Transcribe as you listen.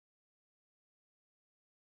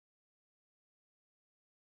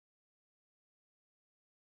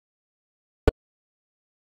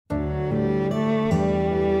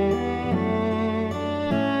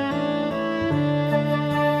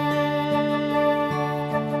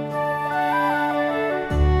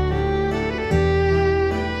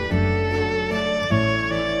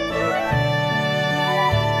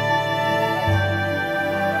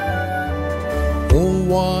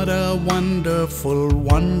wonderful,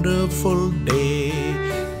 wonderful day,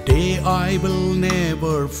 day I will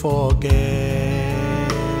never forget.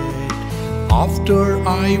 After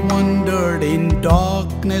I wandered in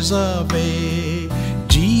darkness away,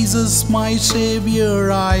 Jesus my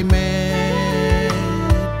Savior I met.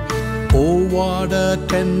 Oh, what a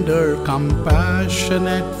tender,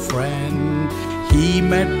 compassionate friend, He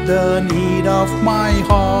met the need of my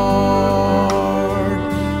heart.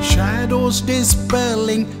 Shadows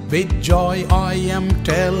dispelling, with joy I am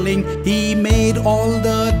telling, He made all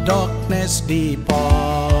the darkness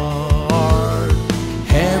depart.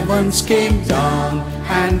 Heavens came down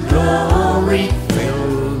and glory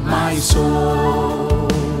filled my soul,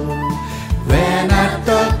 when at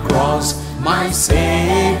the cross my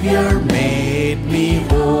Savior made me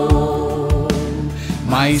whole.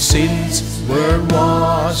 My sins were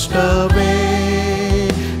washed away,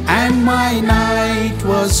 and my night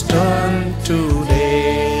was turned to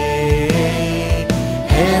day.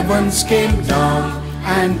 Heavens came down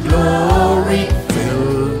and glory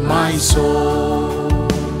filled my soul.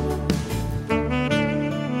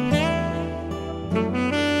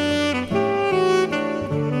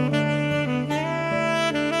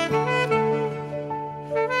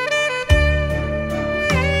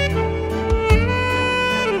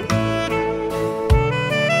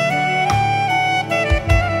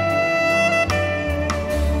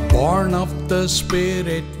 Born of the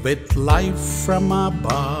Spirit with life from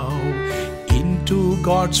above, into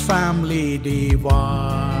God's family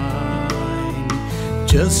divine,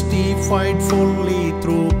 justified fully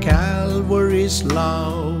through Calvary's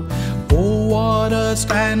love. Oh, what a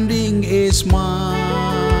standing is mine,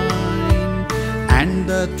 and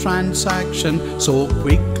the transaction so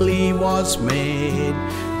quickly was made,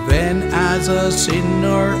 when as a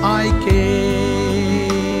sinner I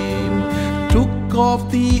came. Took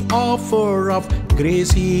of the offer of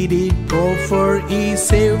grace He did proffer, He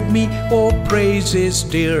saved me, oh praise His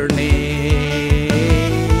dear name.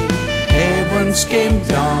 Heavens came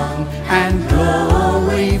down and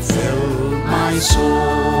glory filled my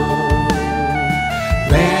soul,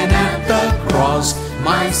 when at the cross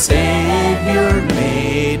my Savior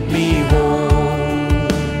made me whole.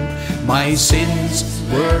 My sins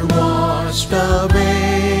were washed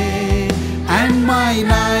away, and my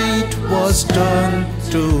night was turned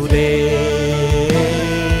to day.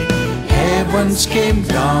 Heavens came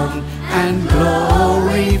down and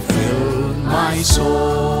glory filled my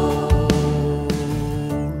soul.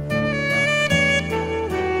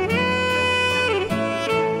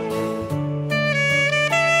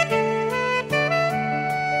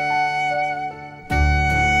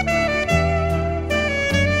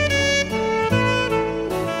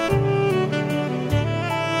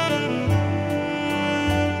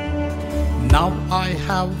 Now I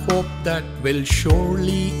have hope that will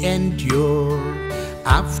surely endure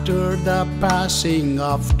after the passing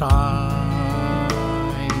of time.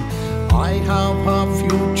 I have a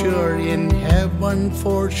future in heaven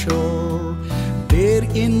for sure, there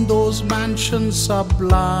in those mansions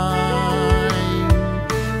sublime.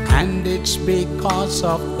 And it's because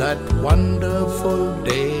of that wonderful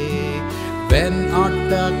day, when at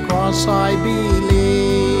the cross I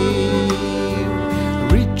believe,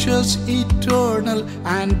 riches eternal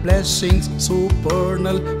and blessings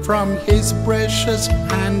supernal from His precious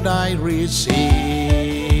hand I received.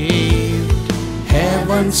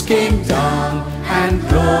 Heavens came down and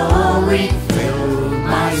glory filled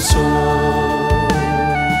my soul,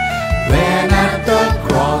 when at the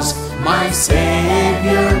cross my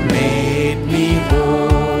Savior made me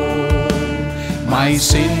whole. My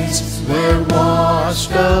sins were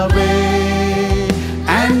washed away,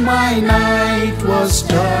 and my night was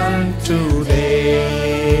turned to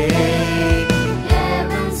day.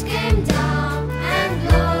 Heavens came down and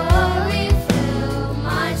glory filled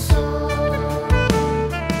my soul.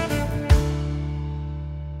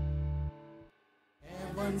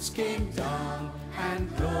 Heavens came down and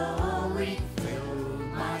glory filled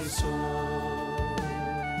my soul,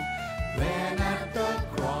 when at the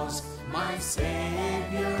cross my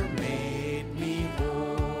Savior made me whole.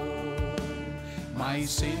 My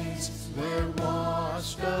sins were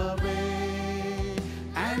washed away,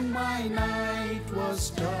 and my night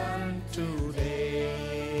was turned to